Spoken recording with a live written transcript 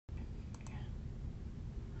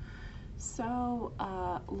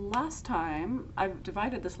Last time, I've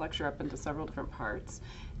divided this lecture up into several different parts,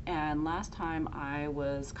 and last time I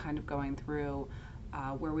was kind of going through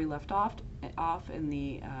where we left off in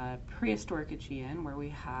the prehistoric Aegean, where we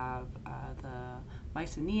have the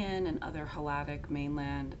Mycenaean and other Helladic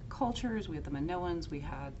mainland cultures. We had the Minoans, we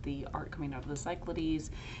had the art coming out of the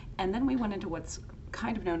Cyclades, and then we went into what's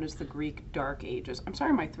kind of known as the Greek Dark Ages. I'm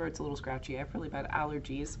sorry my throat's a little scratchy, I have really bad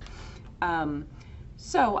allergies.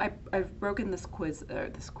 I've broken this quiz,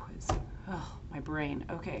 oh, my brain.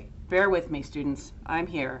 Okay, bear with me, students. I'm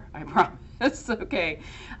here, I promise, okay.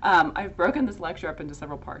 I've broken this lecture up into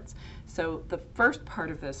several parts. So the first part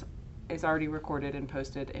of this is already recorded and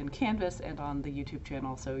posted in Canvas and on the YouTube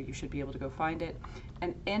channel, so you should be able to go find it.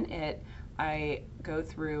 And in it, I go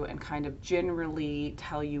through and kind of generally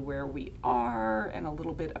tell you where we are and a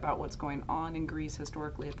little bit about what's going on in Greece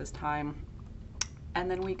historically at this time. And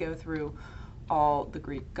then we go through all the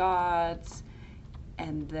Greek gods,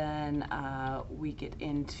 and then we get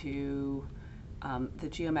into the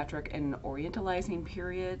geometric and orientalizing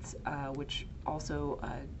periods, which also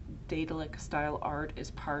Daedalic style art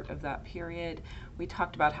is part of that period. We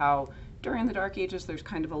talked about how during the Dark Ages there's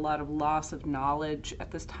kind of a lot of loss of knowledge at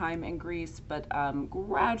this time in Greece, but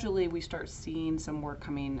gradually we start seeing some work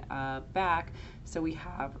coming back. So we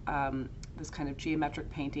have this kind of geometric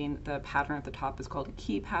painting. The pattern at the top is called a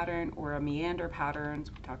key pattern or a meander pattern.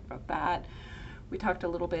 So we talked about that. We talked a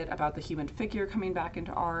little bit about the human figure coming back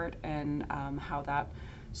into art and how that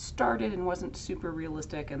started and wasn't super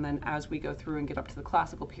realistic, and then as we go through and get up to the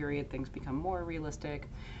classical period, things become more realistic.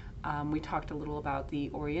 We talked a little about the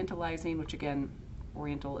orientalizing, which again,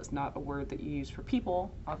 Oriental is not a word that you use for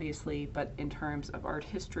people, obviously, but in terms of art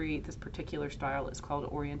history, this particular style is called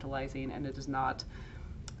orientalizing, and it is not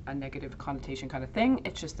a negative connotation kind of thing.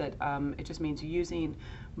 It's just that it just means using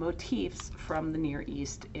motifs from the Near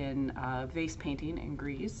East in vase painting in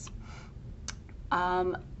Greece.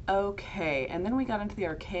 Okay, and then we got into the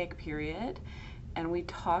Archaic period, and we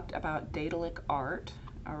talked about Daedalic art,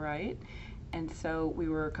 all right? And so we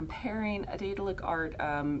were comparing a Daedalic art,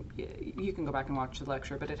 you can go back and watch the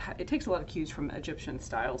lecture, but it takes a lot of cues from Egyptian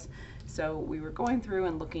styles. So we were going through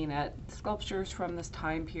and looking at sculptures from this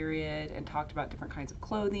time period and talked about different kinds of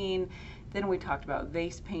clothing. Then we talked about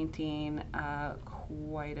vase painting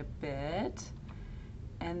quite a bit.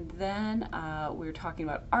 And then we were talking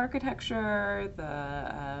about architecture,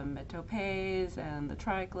 the metopes and the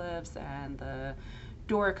triglyphs and the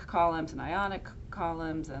Doric columns and Ionic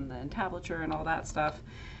columns and the entablature and all that stuff,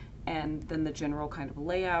 and then the general kind of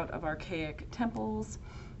layout of archaic temples.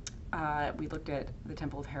 We looked at the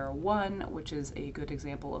Temple of Hera I, which is a good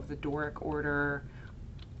example of the Doric order,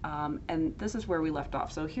 and this is where we left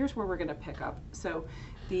off. So here's where we're going to pick up. So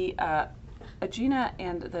the Aegina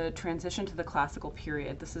and the transition to the classical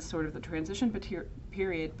period. This is sort of the transition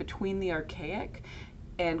period between the Archaic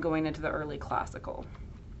and going into the early classical.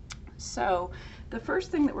 So the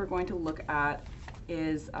first thing that we're going to look at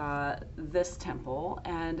is this temple,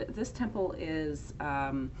 and this temple is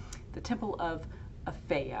the Temple of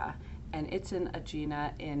Aphaea, and it's in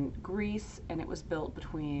Aegina in Greece, and it was built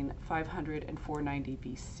between 500 and 490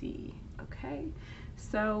 BC. Okay,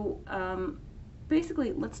 so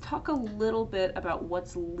basically, let's talk a little bit about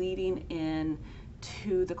what's leading in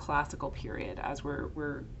to the classical period as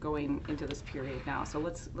we're going into this period now. So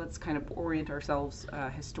let's kind of orient ourselves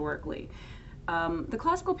historically. The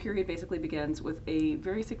classical period basically begins with a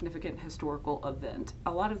very significant historical event.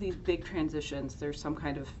 A lot of these big transitions, there's some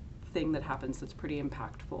kind of thing that happens that's pretty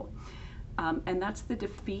impactful. And that's the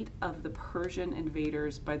defeat of the Persian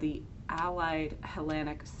invaders by the allied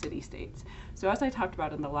Hellenic city-states. So as I talked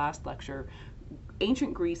about in the last lecture,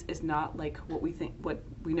 ancient Greece is not like what we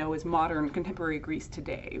know as modern contemporary Greece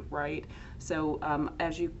today, right? So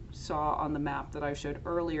as you saw on the map that I showed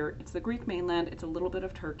earlier, it's the Greek mainland, it's a little bit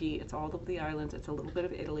of Turkey, it's all of the islands, it's a little bit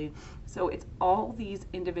of Italy. So it's all these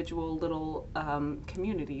individual little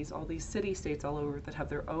communities, all these city-states all over that have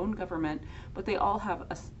their own government, but they all have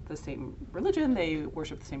the same religion, they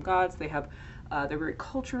worship the same gods, they're very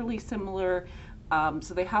culturally similar,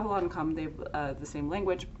 so they have a lot in common, they have the same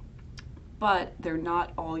language, but they're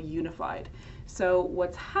not all unified. So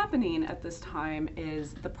what's happening at this time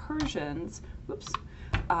is the Persians,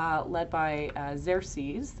 led by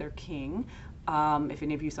Xerxes, their king. If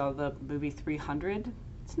any of you saw the movie 300,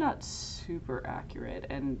 it's not super accurate,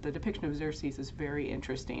 and the depiction of Xerxes is very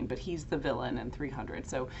interesting, but he's the villain in 300.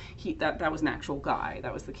 So that was an actual guy,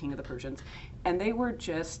 that was the king of the Persians. And they were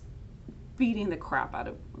just beating the crap out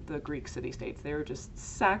of the Greek city-states. They were just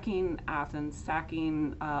sacking Athens,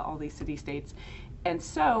 sacking all these city-states. And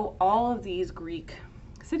so all of these Greek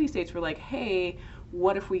city-states were like, hey,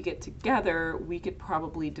 what if we get together, we could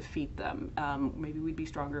probably defeat them. Maybe we'd be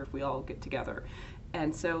stronger if we all get together.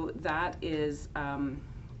 And so that is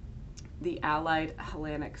the Allied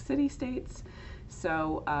Hellenic city-states.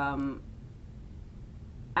 So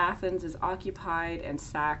Athens is occupied and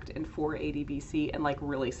sacked in 480 BC, and like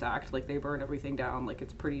really sacked, like they burn everything down, like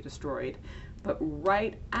it's pretty destroyed. But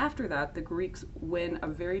right after that, the Greeks win a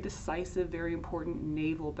very decisive, very important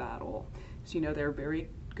naval battle. So you know they're very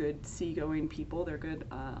good seagoing people, they're good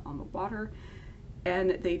on the water.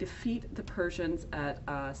 And they defeat the Persians at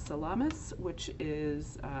Salamis, which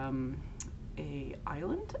is a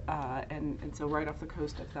island, and so right off the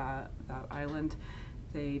coast of that island,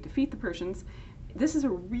 they defeat the Persians. This is a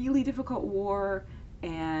really difficult war,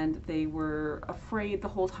 and they were afraid the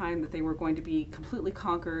whole time that they were going to be completely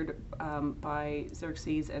conquered by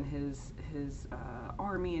Xerxes and his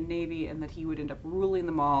army and navy, and that he would end up ruling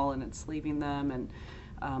them all and enslaving them,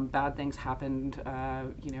 and bad things happened,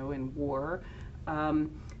 you know, in war.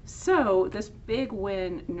 So this big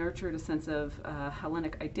win nurtured a sense of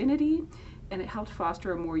Hellenic identity, and it helped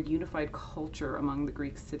foster a more unified culture among the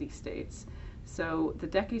Greek city-states. So the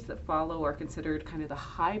decades that follow are considered kind of the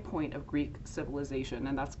high point of Greek civilization,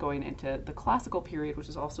 and that's going into the classical period, which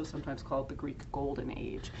is also sometimes called the Greek Golden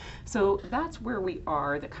Age. So that's where we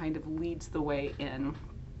are, that kind of leads the way in.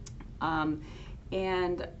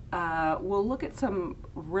 And we'll look at some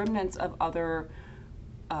remnants of other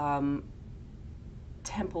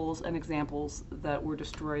temples and examples that were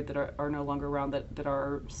destroyed that are no longer around, that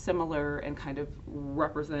are similar and kind of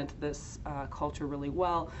represent this culture really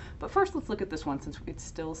well. But first, let's look at this one since it's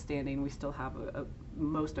still standing. We still have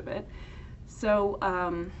most of it. So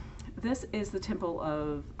this is the temple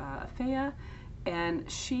of Aphaea, and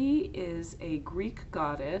she is a Greek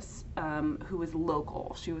goddess who was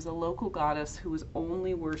local. She was a local goddess who was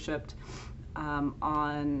only worshipped in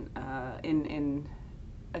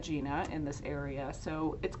Aegina, in this area.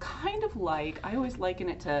 So it's kind of like, I always liken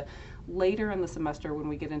it to later in the semester when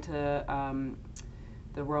we get into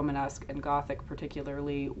the Romanesque and Gothic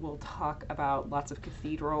particularly, we'll talk about lots of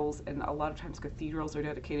cathedrals, and a lot of times cathedrals are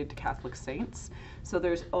dedicated to Catholic saints. So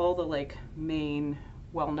there's all the like main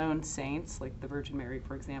well-known saints, like the Virgin Mary,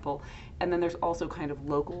 for example, and then there's also kind of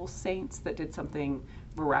local saints that did something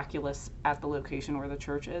miraculous at the location where the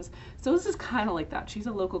church is. So this is kind of like that. She's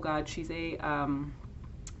a local god. She's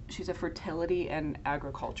a fertility and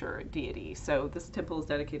agriculture deity. So this temple is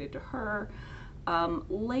dedicated to her.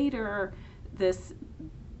 Later, this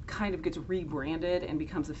kind of gets rebranded and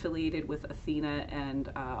becomes affiliated with Athena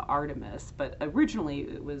and Artemis, but originally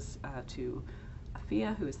it was to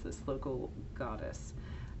Aphaea, who is this local goddess.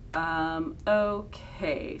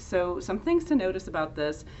 Okay, so some things to notice about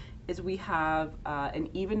this is we have an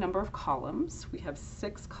even number of columns. We have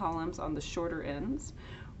 6 columns on the shorter ends.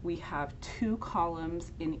 We have 2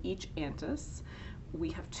 columns in each antis. We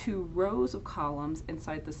have 2 rows of columns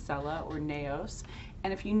inside the cella or naos.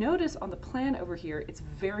 And if you notice on the plan over here, it's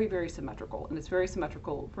very, very symmetrical. And it's very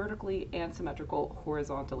symmetrical vertically and symmetrical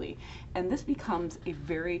horizontally. And this becomes a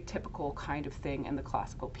very typical kind of thing in the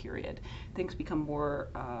classical period. Things become more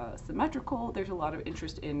symmetrical. There's a lot of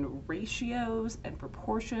interest in ratios and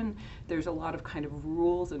proportion. There's a lot of kind of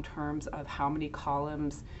rules in terms of how many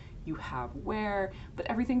columns you have where, but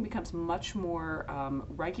everything becomes much more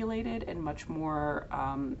regulated and much more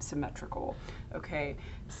symmetrical. Okay,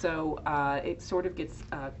 so it sort of gets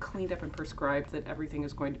cleaned up and prescribed that everything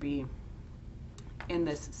is going to be in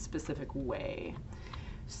this specific way.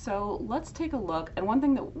 So let's take a look, and one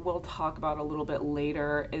thing that we'll talk about a little bit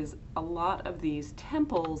later is a lot of these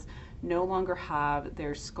temples no longer have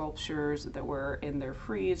their sculptures that were in their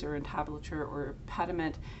frieze or entablature or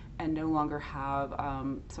pediment, and no longer have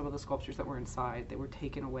some of the sculptures that were inside. They were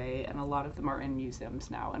taken away, and a lot of them are in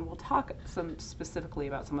museums now. And we'll talk specifically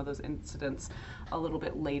about some of those incidents a little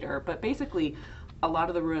bit later. But basically, a lot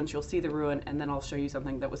of the ruins, you'll see the ruin, and then I'll show you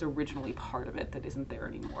something that was originally part of it that isn't there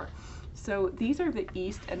anymore. So these are the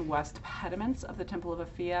east and west pediments of the Temple of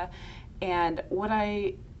Aphaea. And what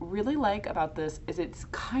I really like about this is it's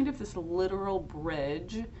kind of this literal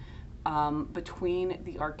bridge between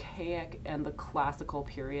the Archaic and the classical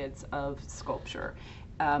periods of sculpture,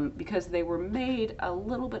 because they were made a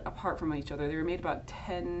little bit apart from each other. They were made about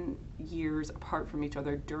 10 years apart from each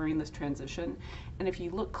other during this transition. And if you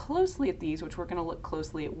look closely at these, which we're going to look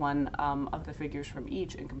closely at one of the figures from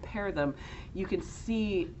each and compare them, you can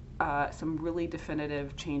see some really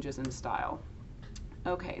definitive changes in style.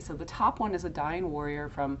 Okay, so the top one is a dying warrior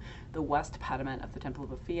from the west pediment of the Temple of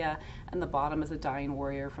Aphaea, and the bottom is a dying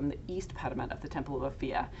warrior from the east pediment of the Temple of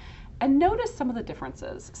Aphaea. and notice some of the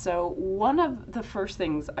differences. So one of the first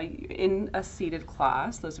things in a seated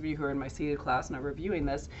class, those of you who are in my seated class and are reviewing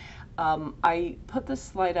this, I put this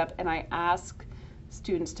slide up and I ask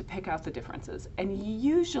students to pick out the differences. And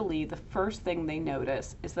usually the first thing they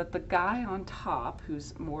notice is that the guy on top,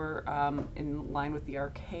 who's more in line with the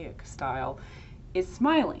archaic style, is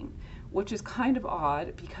smiling, which is kind of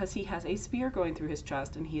odd because he has a spear going through his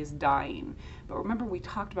chest and he is dying. But remember, we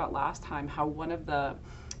talked about last time how one of the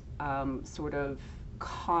sort of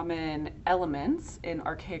common elements in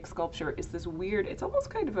archaic sculpture is this weird, it's almost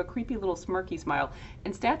kind of a creepy little smirky smile,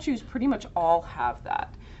 and statues pretty much all have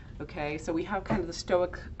that. Okay, so we have kind of the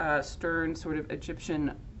stoic, stern, sort of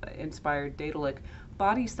Egyptian-inspired Daedalic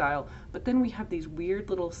body style, but then we have these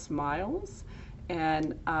weird little smiles,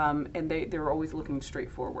 and they're always looking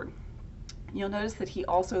straight forward. You'll notice that he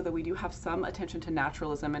also, though we do have some attention to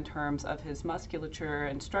naturalism in terms of his musculature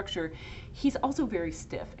and structure, he's also very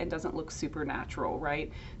stiff and doesn't look supernatural,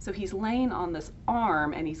 right? So he's laying on this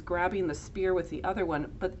arm and he's grabbing the spear with the other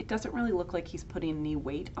one, but it doesn't really look like he's putting any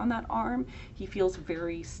weight on that arm. He feels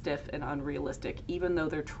very stiff and unrealistic, even though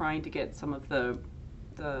they're trying to get some of the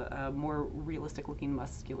more realistic looking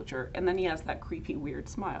musculature. And then he has that creepy weird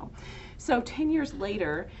smile. So 10 years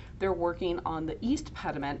later, they're working on the east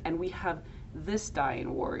pediment and we have this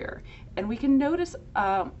dying warrior. And we can notice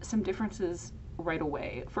some differences right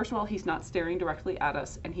away. First of all, he's not staring directly at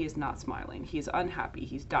us and he is not smiling. He's unhappy,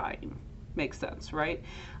 he's dying. Makes sense, right?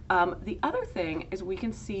 The other thing is we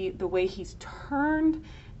can see the way he's turned,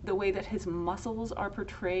 the way that his muscles are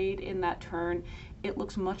portrayed in that turn. It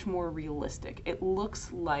looks much more realistic. It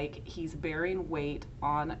looks like he's bearing weight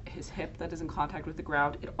on his hip that is in contact with the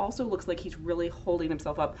ground. It also looks like he's really holding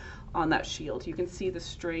himself up on that shield. You can see the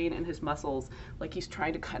strain in his muscles, like he's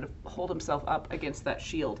trying to kind of hold himself up against that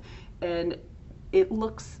shield. And it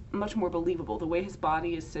looks much more believable. The way his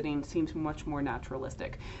body is sitting seems much more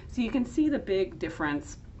naturalistic. So you can see the big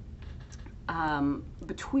difference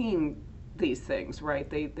between these things, right?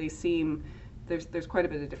 They seem, there's quite a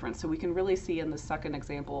bit of difference. So we can really see in the second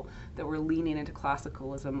example that we're leaning into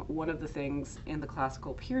classicalism. One of the things in the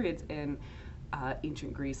classical periods in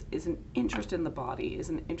ancient Greece is an interest in the body, is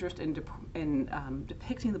an interest in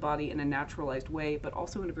depicting the body in a naturalized way, but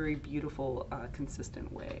also in a very beautiful,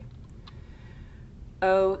 consistent way.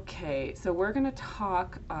 Okay, so we're going to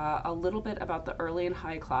talk a little bit about the early and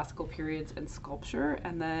high classical periods in sculpture,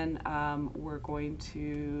 and then we're going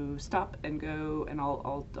to stop and go, and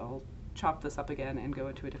I'll chop this up again and go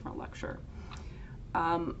into a different lecture.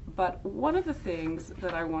 But one of the things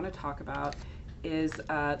that I want to talk about is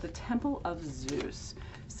the Temple of Zeus.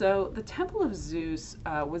 So the Temple of Zeus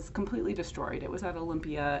was completely destroyed. It was at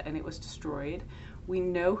Olympia and it was destroyed. We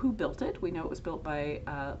know who built it. We know it was built by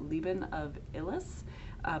Liban of Elis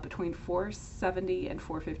between 470 and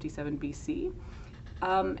 457 BC.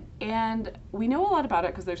 And we know a lot about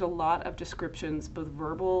it because there's a lot of descriptions, both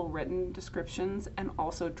verbal, written descriptions, and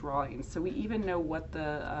also drawings. So we even know what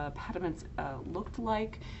the pediments looked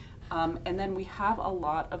like. And then we have a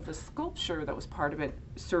lot of the sculpture that was part of it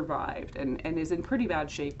survived and is in pretty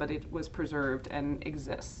bad shape, but it was preserved and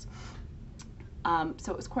exists.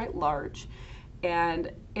 So it was quite large.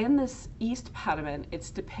 And in this east pediment, it's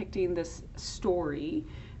depicting this story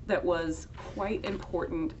that was quite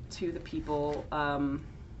important to the people of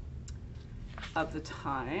the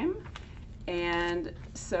time. And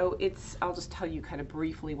so I'll just tell you kind of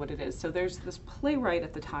briefly what it is. So there's this playwright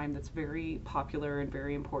at the time that's very popular and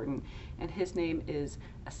very important, and his name is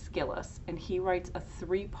Aeschylus, and he writes a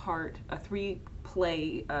three-play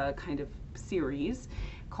kind of series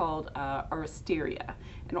called Aristeria.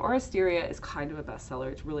 And Aristeria is kind of a bestseller.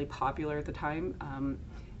 It's really popular at the time,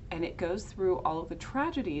 and it goes through all of the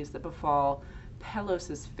tragedies that befall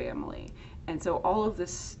Pelos's family. And so all of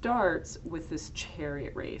this starts with this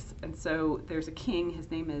chariot race. And so there's a king, his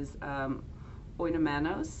name is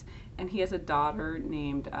Oinomanos, and he has a daughter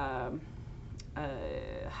named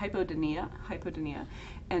Hypodonia.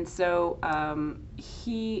 And so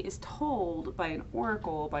he is told by an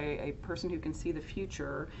oracle, by a person who can see the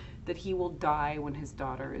future, that he will die when his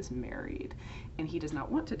daughter is married. And he does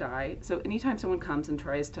not want to die. So anytime someone comes and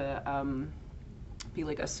tries to be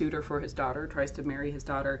like a suitor for his daughter, tries to marry his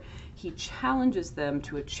daughter, he challenges them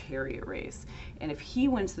to a chariot race. And if he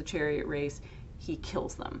wins the chariot race, he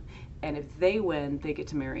kills them. And if they win, they get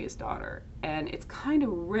to marry his daughter. And it's kind of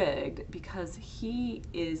rigged because he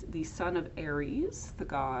is the son of Ares, the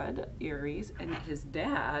god Ares, and his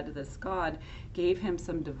dad, this god, gave him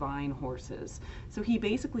some divine horses. So he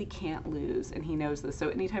basically can't lose, and he knows this. So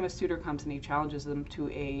anytime a suitor comes and he challenges them to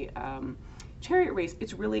a chariot race,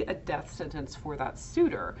 it's really a death sentence for that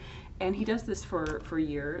suitor. And he does this for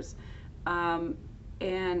years.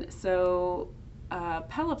 And so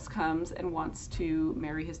Pelops comes and wants to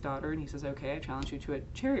marry his daughter, and he says, okay, I challenge you to a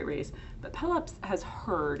chariot race. But Pelops has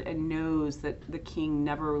heard and knows that the king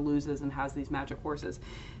never loses and has these magic horses.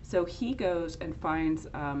 So he goes and finds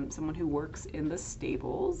someone who works in the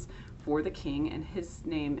stables for the king, and his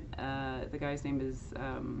name, the guy's name is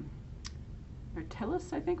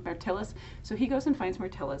Myrtilus, I think, Myrtilus. So he goes and finds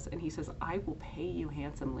Myrtilus, and he says, I will pay you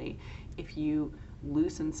handsomely if you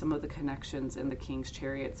loosen some of the connections in the king's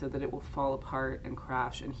chariot so that it will fall apart and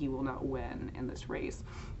crash and he will not win in this race.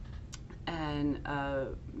 And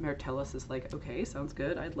Myrtilus is like, okay, sounds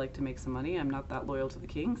good. I'd like to make some money. I'm not that loyal to the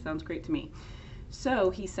king. Sounds great to me.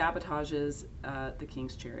 So he sabotages the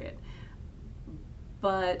king's chariot.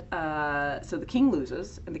 But, so the king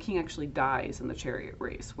loses, and the king actually dies in the chariot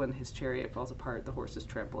race. When his chariot falls apart, the horses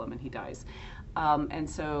trample him and he dies. And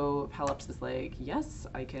so Pelops is like, yes,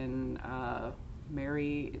 I can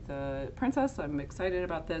marry the princess. I'm excited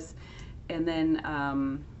about this. And then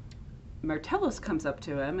Myrtilus comes up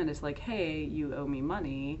to him and is like, hey, you owe me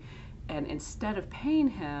money. And instead of paying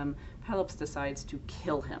him, Pelops decides to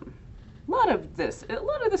kill him. A lot of this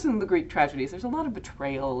in the Greek tragedies. There's a lot of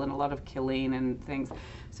betrayal and a lot of killing and things.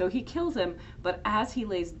 So he kills him, but as he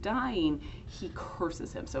lays dying, he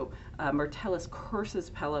curses him. So Myrtilus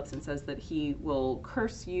curses Pelops and says that he will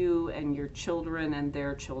curse you and your children, and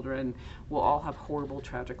their children will all have horrible,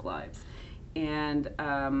 tragic lives. And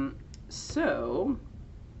so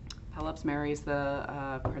Pelops marries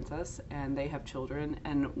the princess, and they have children,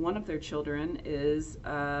 and one of their children is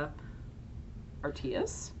Archaic.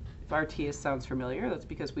 Archaic sounds familiar, that's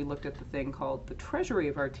because we looked at the thing called the Treasury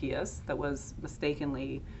of Archaic that was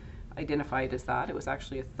mistakenly identified as that. It was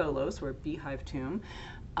actually a tholos, or a beehive tomb.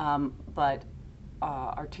 But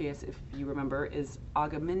Archaic, if you remember, is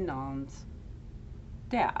Agamemnon's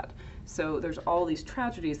dad. So there's all these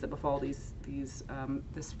tragedies that befall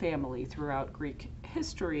this family throughout Greek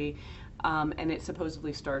history, and it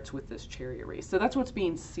supposedly starts with this chariot race. So that's what's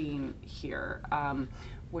being seen here.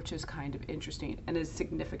 Which is kind of interesting and is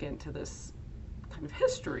significant to this kind of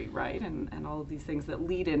history, right? And all of these things that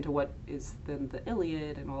lead into what is then the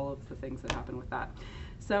Iliad and all of the things that happen with that.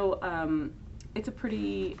 So it's a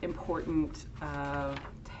pretty important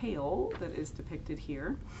tale that is depicted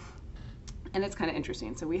here. And it's kind of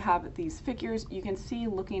interesting. So we have these figures. You can see,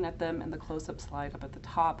 looking at them in the close-up slide up at the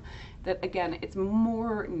top, that again, it's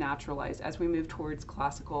more naturalized. As we move towards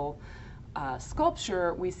classical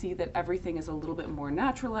sculpture, we see that everything is a little bit more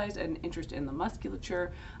naturalized and interest in the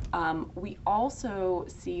musculature. We also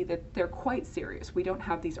see that they're quite serious. We don't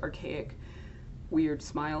have these archaic, weird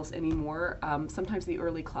smiles anymore. Sometimes the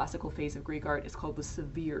early classical phase of Greek art is called the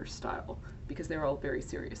severe style because they're all very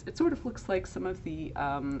serious. It sort of looks like some of the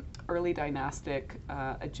early dynastic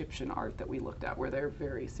Egyptian art that we looked at, where they're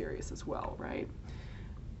very serious as well, right?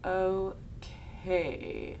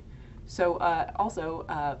 Okay. So also,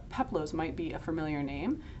 Peplos might be a familiar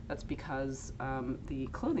name. That's because the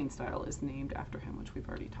clothing style is named after him, which we've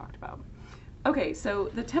already talked about. Okay, so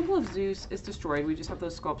the Temple of Zeus is destroyed. We just have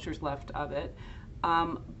those sculptures left of it.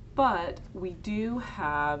 But we do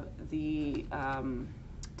have the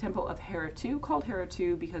Temple of Hera 2, called Hera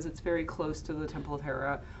 2 because it's very close to the Temple of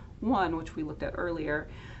Hera 1, which we looked at earlier.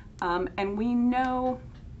 And we know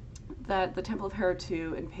that the Temple of Hera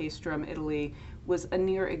 2 in Paestum, Italy, was a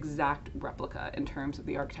near exact replica in terms of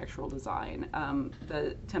the architectural design.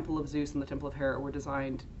 The Temple of Zeus and the Temple of Hera were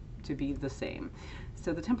designed to be the same.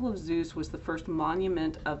 So the Temple of Zeus was the first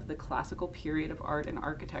monument of the classical period of art and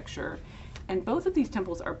architecture. And both of these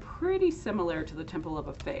temples are pretty similar to the Temple of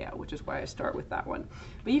Aphaea, which is why I start with that one.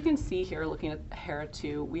 But you can see here, looking at Hera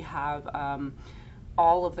 2, we have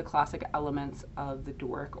all of the classic elements of the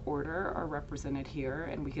Doric order are represented here,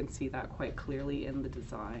 and we can see that quite clearly in the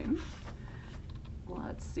design.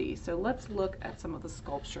 Let's see, so let's look at some of the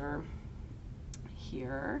sculpture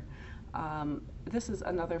here. This is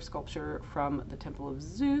another sculpture from the Temple of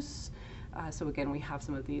Zeus. So again, we have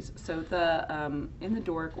some of these. So the in the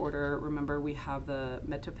Doric order, remember, we have the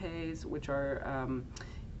metopes, which are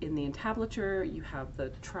in the entablature. You have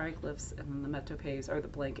the triglyphs, and then the metopes are the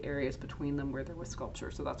blank areas between them where there was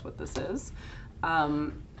sculpture. So that's what this is.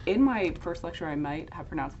 In my first lecture, I might have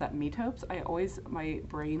pronounced that metopes. My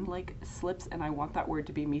brain like slips, and I want that word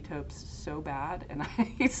to be metopes so bad, and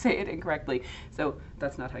I say it incorrectly. So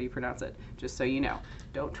that's not how you pronounce it, just so you know.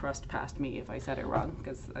 Don't trust past me if I said it wrong,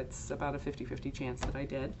 because it's about a 50-50 chance that I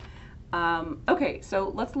did. Okay,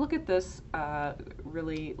 so let's look at this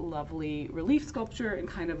really lovely relief sculpture and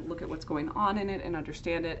kind of look at what's going on in it and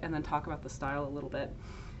understand it, and then talk about the style a little bit.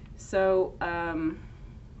 So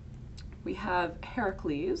we have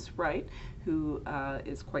Heracles, right, who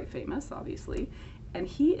is quite famous, obviously, and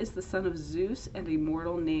he is the son of Zeus and a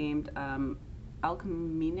mortal named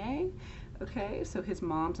Alcmene. Okay, so his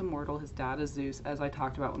mom's immortal, his dad is Zeus. As I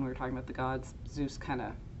talked about when we were talking about the gods, Zeus kind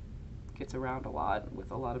of gets around a lot with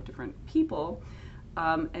a lot of different people.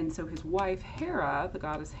 And so his wife, Hera, the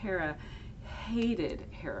goddess Hera, hated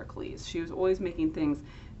Heracles. She was always making things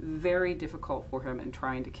very difficult for him and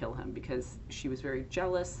trying to kill him because she was very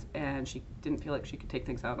jealous and she didn't feel like she could take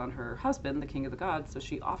things out on her husband, the king of the gods, so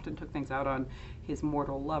she often took things out on his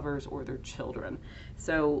mortal lovers or their children.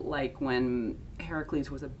 So like when Heracles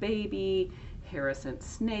was a baby, Hera sent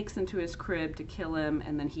snakes into his crib to kill him,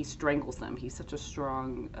 and then he strangles them. He's such a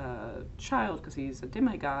strong child because he's a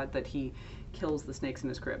demigod that he kills the snakes in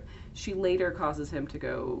his crib. She later causes him to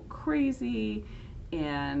go crazy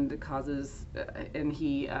and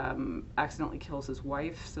he accidentally kills his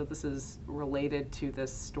wife. So this is related to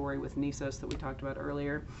this story with Nisos that we talked about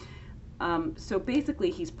earlier. So basically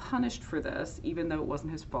he's punished for this, even though it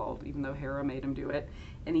wasn't his fault, even though Hera made him do it,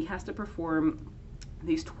 and he has to perform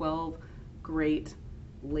these 12 great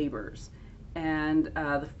labors. And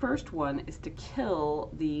the first one is to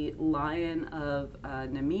kill the lion of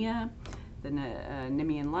Nemea, the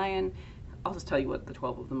Nemean lion. I'll just tell you what the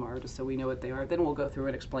 12 of them are, just so we know what they are. Then we'll go through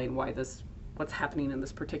and explain what's happening in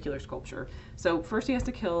this particular sculpture. So first he has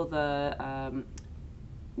to kill the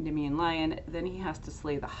Nemean lion. Then he has to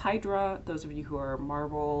slay the Hydra. Those of you who are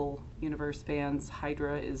Marvel Universe fans,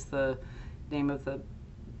 Hydra is the name of the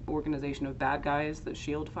organization of bad guys that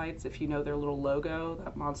S.H.I.E.L.D. fights. If you know their little logo,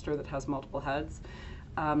 that monster that has multiple heads.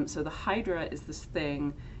 So the Hydra is this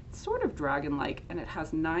thing, it's sort of dragon-like, and it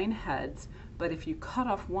has 9 heads, but if you cut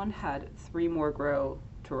off one head, 3 more grow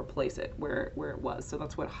to replace it where it was. So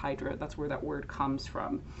that's what Hydra, that's where that word comes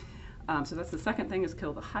from. So that's the second thing, is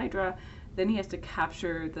kill the Hydra. Then he has to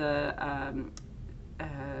capture the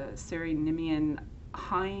Cerynemian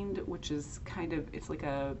hind, which is kind of, it's like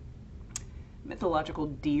a mythological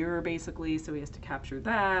deer basically, so he has to capture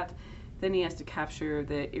that. Then he has to capture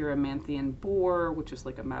the Erymanthian boar, which is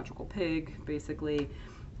like a magical pig basically.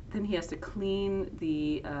 Then he has to clean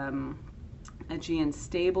the Aegean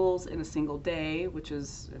stables in a single day, which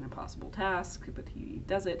is an impossible task, but he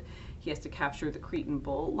does it. He has to capture the Cretan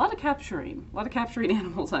bull. A lot of capturing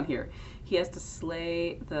animals on here. He has to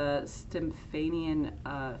slay the Stymphalian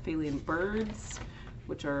Phalian birds,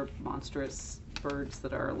 which are monstrous birds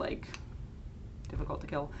that are like difficult to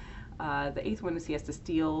kill. The 8th one is he has to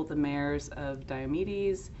steal the mares of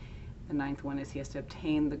Diomedes. The 9th one is he has to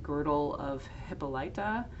obtain the girdle of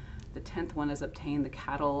Hippolyta. The 10th one is obtain the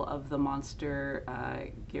cattle of the monster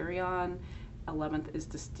Geryon. 11th is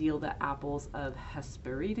to steal the apples of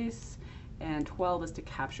Hesperides. And 12 is to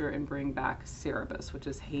capture and bring back Cerberus, which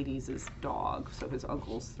is Hades' dog, so his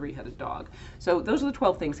uncle's 3-headed dog. So those are the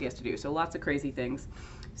 12 things he has to do, so lots of crazy things.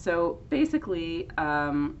 So basically,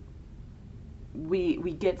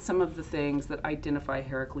 we get some of the things that identify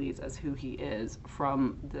Heracles as who he is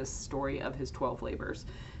from this story of his 12 labors.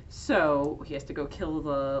 So he has to go kill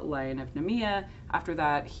the lion of Nemea. After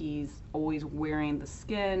that, he's always wearing the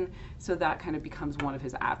skin, so that kind of becomes one of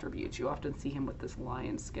his attributes. You often see him with this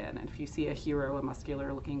lion skin, and if you see a hero, a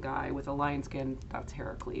muscular looking guy with a lion skin, that's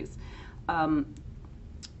Heracles.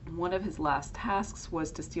 One of his last tasks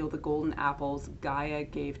was to steal the golden apples Gaia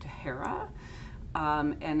gave to Hera.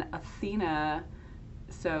 And Athena,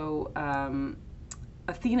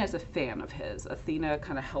 Athena's a fan of his. Athena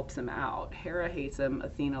kind of helps him out. Hera hates him,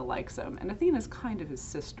 Athena likes him. And Athena's kind of his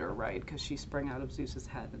sister, right? Because she sprang out of Zeus's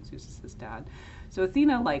head and Zeus is his dad. So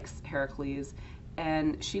Athena likes Heracles,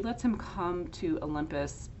 and she lets him come to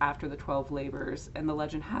Olympus after the 12 labors. And the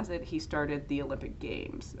legend has it, he started the Olympic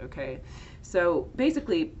Games, okay? So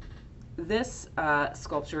basically, this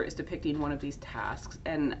sculpture is depicting one of these tasks,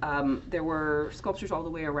 and there were sculptures all the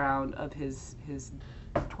way around of his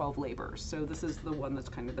 12 labors. So this is the one that's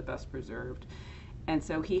kind of the best preserved. And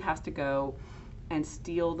so he has to go and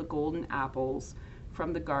steal the golden apples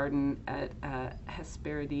from the garden at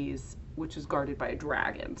Hesperides, which is guarded by a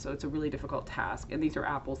dragon. So it's a really difficult task. And these are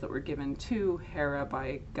apples that were given to Hera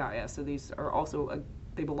by Gaia. So these are also,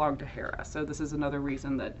 they belong to Hera. So this is another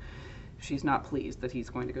reason that she's not pleased that he's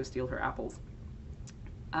going to go steal her apples.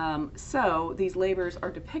 So these labors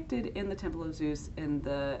are depicted in the Temple of Zeus in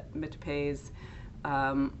the metopes,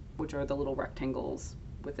 which are the little rectangles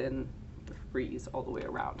within the frieze all the way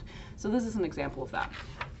around. So this is an example of that.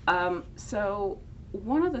 So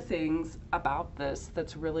one of the things about this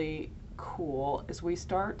that's really cool is we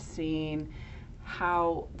start seeing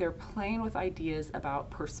how they're playing with ideas about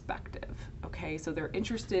perspective, okay? Okay, so they're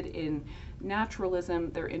interested in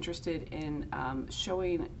naturalism, they're interested in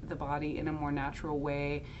showing the body in a more natural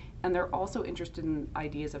way, and they're also interested in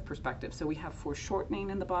ideas of perspective. So we have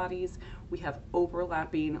foreshortening in the bodies, we have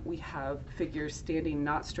overlapping, we have figures standing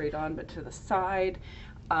not straight on but to the side,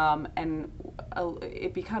 and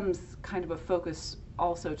it becomes kind of a focus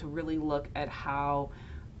also to really look at how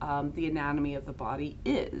the anatomy of the body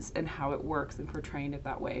is and how it works and portraying it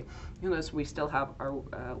that way. You'll notice we still have our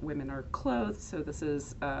women are clothed. So this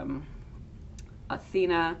is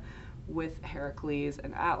Athena with Heracles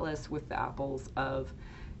and Atlas with the apples of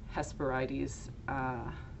Hesperides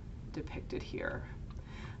depicted here.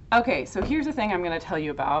 Okay, so here's the thing I'm going to tell you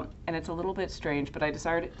about, and it's a little bit strange, but I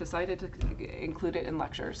decided to include it in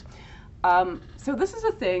lectures. So this is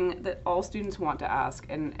a thing that all students want to ask,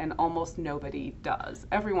 and almost nobody does.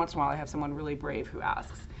 Every once in a while I have someone really brave who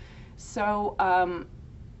asks. So,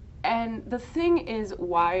 and the thing is,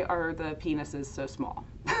 why are the penises so small?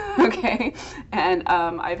 Okay, and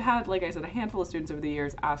I've had, like I said, a handful of students over the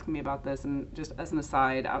years asking me about this, and just as an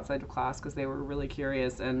aside outside of class, because they were really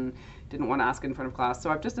curious and didn't want to ask in front of class, so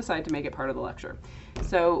I've just decided to make it part of the lecture.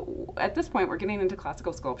 So at this point, we're getting into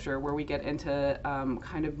classical sculpture, where we get into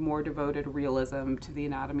kind of more devoted realism to the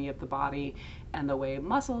anatomy of the body and the way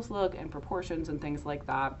muscles look and proportions and things like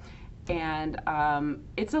that. And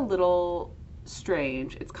it's a little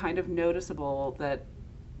strange. It's kind of noticeable that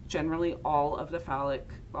generally all of the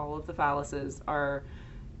phalluses are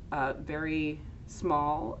very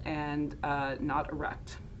small and not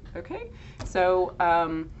erect. Okay, so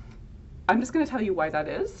I'm just going to tell you why that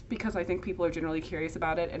is, because I think people are generally curious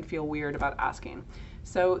about it and feel weird about asking.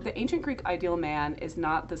 So the ancient Greek ideal man is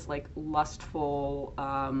not this like lustful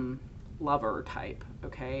lover type.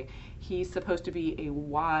 Okay, he's supposed to be a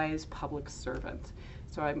wise public servant.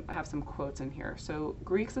 So I have some quotes in here. So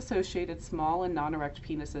Greeks associated small and non-erect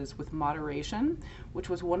penises with moderation, which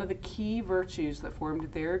was one of the key virtues that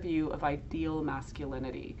formed their view of ideal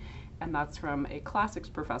masculinity. And that's from a classics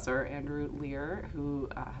professor, Andrew Lear, who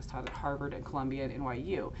has taught at Harvard and Columbia and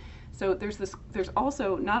NYU. So there's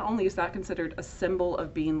also, not only is that considered a symbol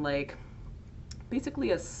of being like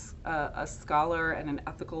basically a scholar and an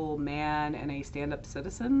ethical man and a stand-up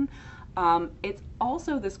citizen, it's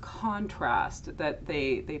also this contrast that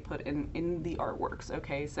they put in the artworks,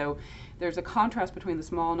 okay? So there's a contrast between the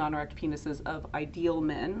small non-erect penises of ideal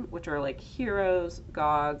men, which are like heroes,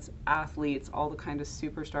 gods, athletes, all the kind of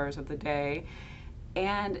superstars of the day.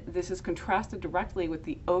 And this is contrasted directly with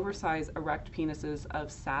the oversized erect penises of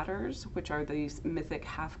satyrs, which are these mythic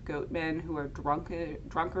half-goat men who are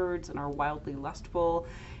drunkards and are wildly lustful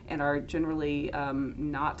and are generally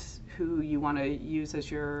not who you want to use as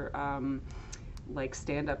your like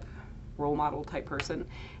stand-up role model type person.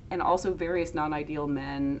 And also various non-ideal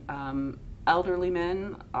men. Elderly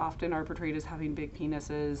men often are portrayed as having big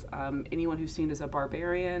penises. Anyone who's seen as a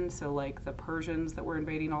barbarian, so like the Persians that were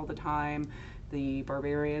invading all the time, the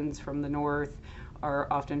barbarians from the north, are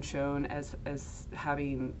often shown as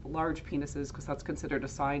having large penises because that's considered a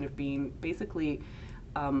sign of being basically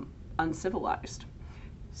uncivilized.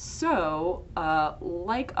 So,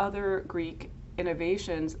 like other Greek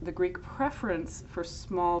innovations, the Greek preference for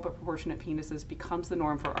small but proportionate penises becomes the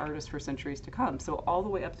norm for artists for centuries to come. So all the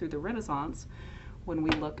way up through the Renaissance, when we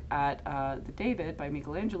look at the David by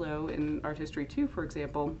Michelangelo in Art History 2, for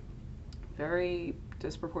example, very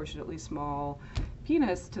disproportionately small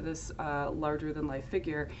penis to this larger than life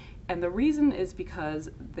figure. And the reason is because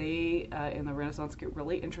they, in the Renaissance, get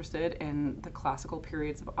really interested in the classical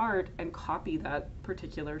periods of art and copy that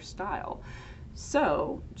particular style.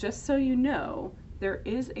 So, just so you know, there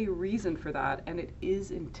is a reason for that, and it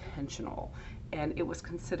is intentional. And it was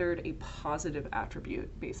considered a positive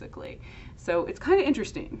attribute, basically. So it's kind of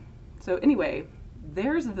interesting. So anyway,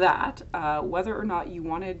 there's that. Whether or not you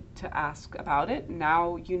wanted to ask about it,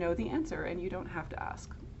 now you know the answer and you don't have to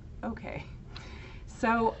ask. Okay.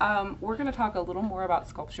 So we're going to talk a little more about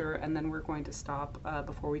sculpture, and then we're going to stop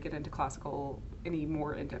before we get into any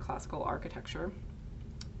more into classical architecture.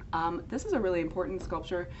 This is a really important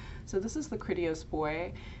sculpture. So this is the Critios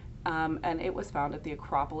Boy, and it was found at the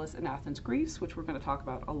Acropolis in Athens, Greece, which we're going to talk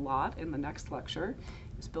about a lot in the next lecture.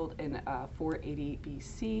 It was built in 480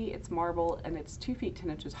 BC. It's marble, and it's 2 feet 10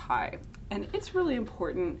 inches high. And it's really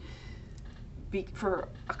important for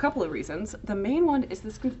a couple of reasons. The main one is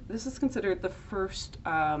this is considered the first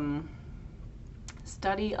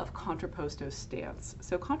study of contrapposto stance.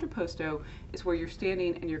 So contrapposto is where you're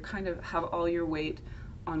standing and you're kind of have all your weight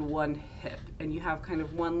on one hip, and you have kind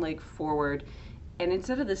of one leg forward, and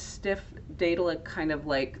instead of the stiff Daedalic kind of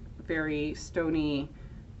like very stony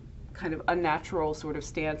kind of unnatural sort of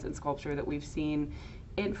stance in sculpture that we've seen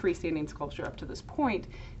in freestanding sculpture up to this point,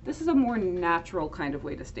 this is a more natural kind of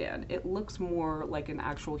way to stand. It looks more like an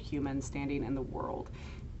actual human standing in the world.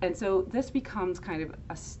 And so this becomes kind of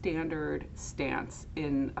a standard stance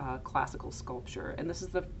in classical sculpture. And this is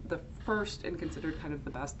the first and considered kind of the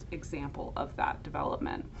best example of that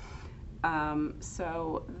development.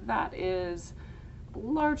 So that is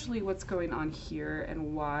largely what's going on here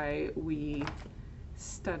and why we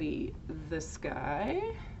study this guy.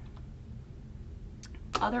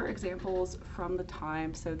 Other examples from the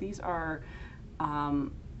time, so these are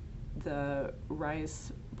the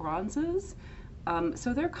rice bronzes.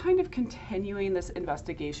 So they're kind of continuing this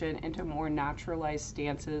investigation into more naturalized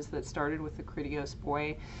stances that started with the Critios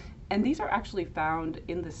boy. And these are actually found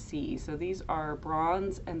in the sea. So these are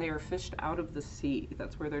bronze and they are fished out of the sea.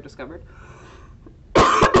 That's where they're discovered.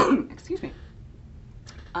 Excuse me.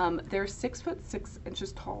 They're 6 foot 6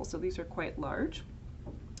 inches tall, so these are quite large.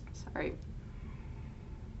 Sorry.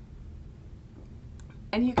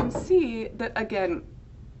 And you can see that, again,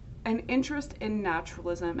 an interest in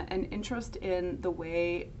naturalism, an interest in the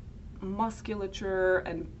way musculature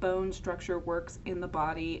and bone structure works in the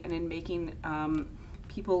body and in making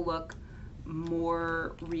people look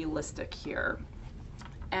more realistic here.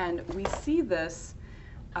 And we see this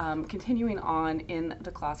continuing on in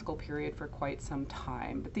the classical period for quite some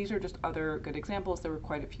time. But these are just other good examples. There were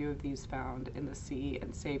quite a few of these found in the sea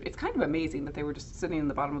and saved. It's kind of amazing that they were just sitting in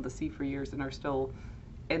the bottom of the sea for years and are still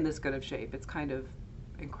in this good of shape. It's kind of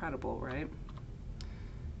incredible, right?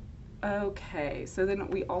 Okay, so then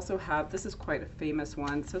we also have, this is quite a famous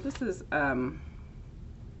one. So this is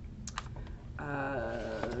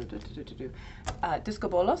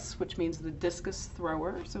Discobolos, which means the discus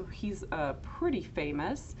thrower. So he's pretty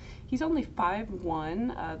famous. He's only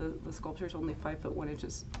 5'1". The sculpture is only 5 foot 1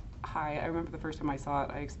 inches high. I remember the first time I saw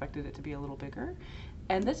it, I expected it to be a little bigger.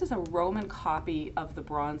 And this is a Roman copy of the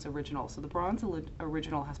bronze original. So the bronze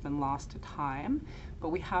original has been lost to time, but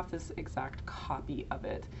we have this exact copy of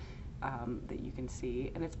it that you can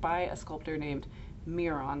see. And it's by a sculptor named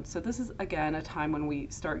Miron. So this is, again, a time when we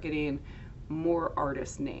start getting more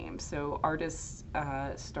artist names. So artists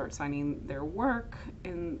start signing their work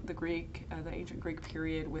in the ancient Greek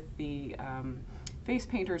period with the face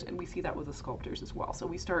painters, and we see that with the sculptors as well. So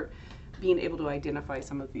we start being able to identify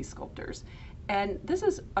some of these sculptors. And this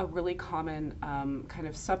is a really common kind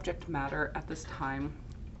of subject matter at this time.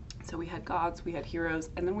 So we had gods, we had heroes,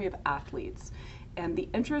 and then we have athletes. And the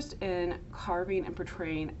interest in carving and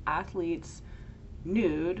portraying athletes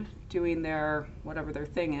nude, doing their, whatever their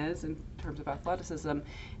thing is in terms of athleticism,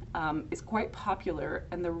 is quite popular.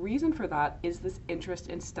 And the reason for that is this interest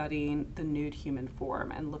in studying the nude human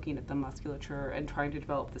form and looking at the musculature and trying to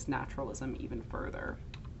develop this naturalism even further.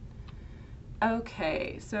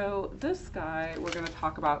 Okay, so this guy we're going to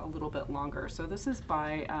talk about a little bit longer. So this is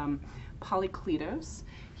by Polykleitos.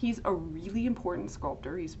 He's a really important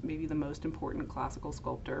sculptor. He's maybe the most important classical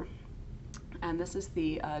sculptor. And this is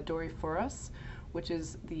the Doryphoros, which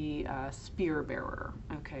is the spear bearer.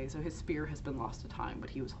 Okay, so his spear has been lost to time,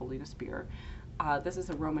 but he was holding a spear. This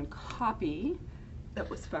is a Roman copy that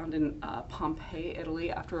was found in Pompeii,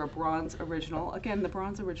 Italy, after a bronze original. Again, the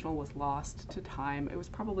bronze original was lost to time. It was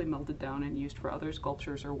probably melted down and used for other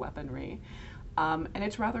sculptures or weaponry. And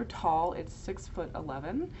it's rather tall. It's 6 foot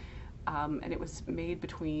 11, and it was made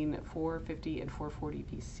between 450 and 440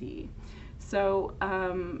 BC. So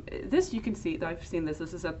this you can see, I've seen this.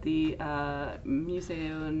 This is at the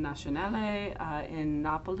Museo Nazionale in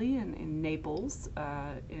Napoli, in Naples,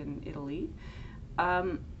 in Italy.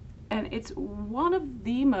 And it's one of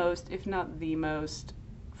the most, if not the most,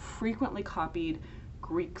 frequently copied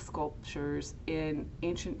Greek sculptures in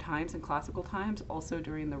ancient times and classical times, also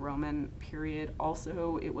during the Roman period.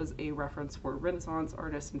 Also, it was a reference for Renaissance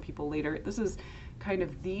artists and people later. This is kind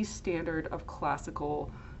of the standard of classical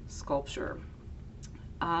sculpture.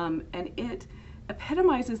 And it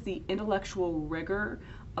epitomizes the intellectual rigor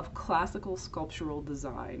of classical sculptural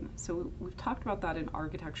design. So we've talked about that in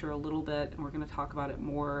architecture a little bit, and we're going to talk about it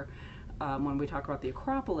more when we talk about the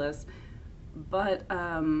Acropolis. But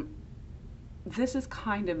this is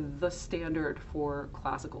kind of the standard for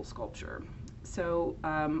classical sculpture. So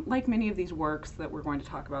like many of these works that we're going to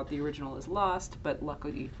talk about, the original is lost, but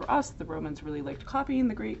luckily for us, the Romans really liked copying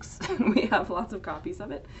the Greeks. We have lots of copies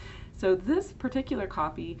of it. So this particular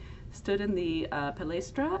copy stood in the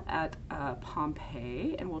Palestra at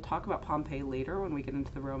Pompeii, and we'll talk about Pompeii later when we get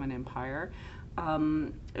into the Roman Empire.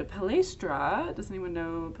 Palestra, does anyone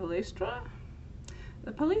know Palestra?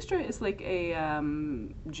 The Palestra is like a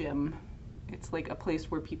gym. It's like a place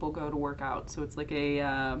where people go to work out. So it's like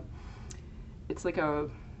a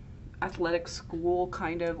athletic school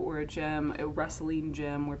kind of, or a gym, a wrestling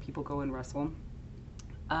gym where people go and wrestle.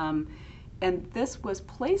 And this was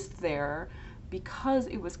placed there because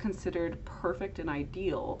it was considered perfect and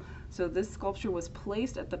ideal. So this sculpture was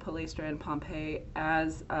placed at the Palestra in Pompeii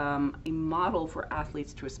as a model for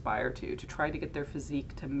athletes to aspire to try to get their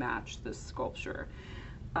physique to match this sculpture.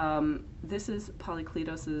 This is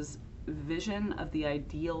Polykleidos's vision of the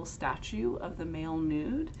ideal statue of the male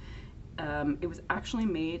nude. It was actually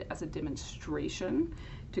made as a demonstration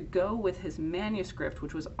to go with his manuscript,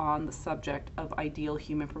 which was on the subject of ideal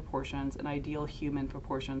human proportions and ideal human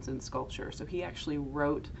proportions in sculpture. So he actually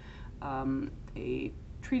wrote a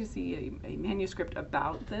treatise, a manuscript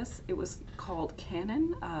about this. It was called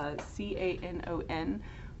Canon, C-A-N-O-N.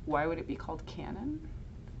 Why would it be called Canon?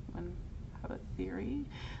 Anyone have a theory?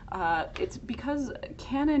 It's because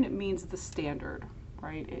canon means the standard,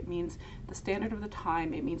 right? It means the standard of the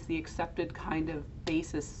time. It means the accepted kind of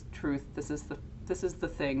basis truth. This is the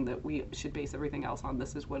thing that we should base everything else on.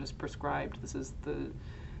 This is what is prescribed. This is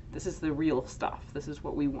the real stuff. This is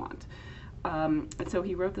what we want. And so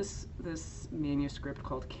he wrote this manuscript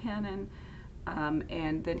called Canon,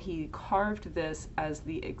 and then he carved this as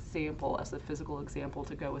the example, as the physical example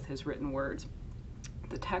to go with his written words.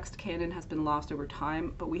 The text canon has been lost over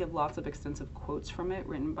time, but we have lots of extensive quotes from it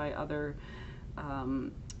written by other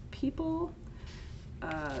people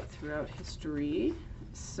throughout history.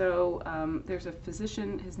 So there's a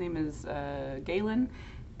physician, his name is Galen,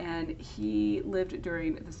 and he lived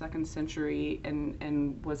during the 2nd century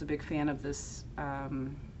and was a big fan of this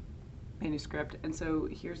manuscript. And so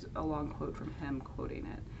here's a long quote from him quoting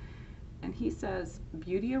it. And he says,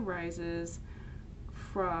 "Beauty arises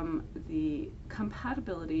from the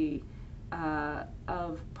compatibility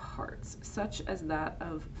of parts, such as that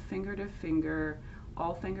of finger to finger,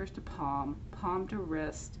 all fingers to palm, palm to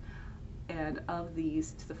wrist, and of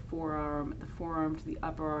these to the forearm to the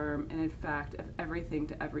upper arm, and in fact of everything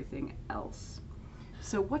to everything else."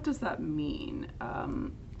 So what does that mean?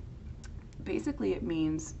 Basically it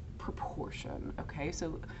means proportion, okay?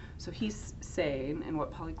 So he's saying, and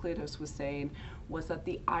what Polykleidos was saying, was that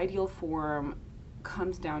the ideal form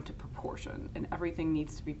comes down to proportion, and everything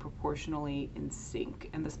needs to be proportionally in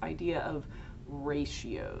sync. And this idea of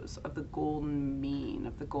ratios, of the golden mean,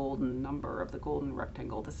 of the golden number, of the golden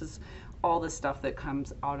rectangle, this is all the stuff that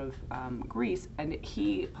comes out of Greece. And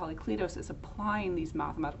Polykleidos, is applying these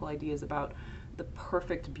mathematical ideas about the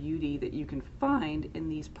perfect beauty that you can find in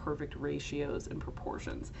these perfect ratios and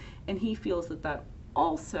proportions. And he feels that that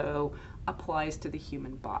also applies to the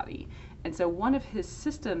human body. And so one of his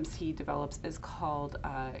systems he develops is called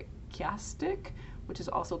chiastic, which is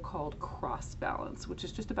also called cross balance, which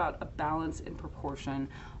is just about a balance in proportion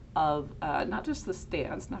of not just the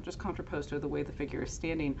stance, not just contrapposto, the way the figure is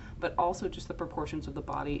standing, but also just the proportions of the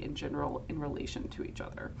body in general in relation to each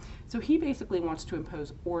other. So he basically wants to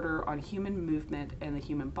impose order on human movement and the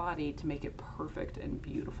human body to make it perfect and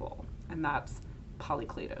beautiful. And that's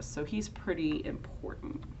Polykleidos. So he's pretty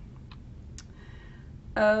important.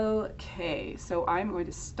 Okay, so I'm going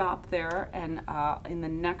to stop there, and in the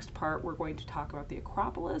next part we're going to talk about the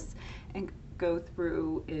Acropolis and go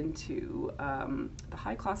through into the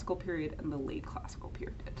High Classical period and the Late Classical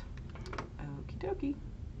period. Okie dokie.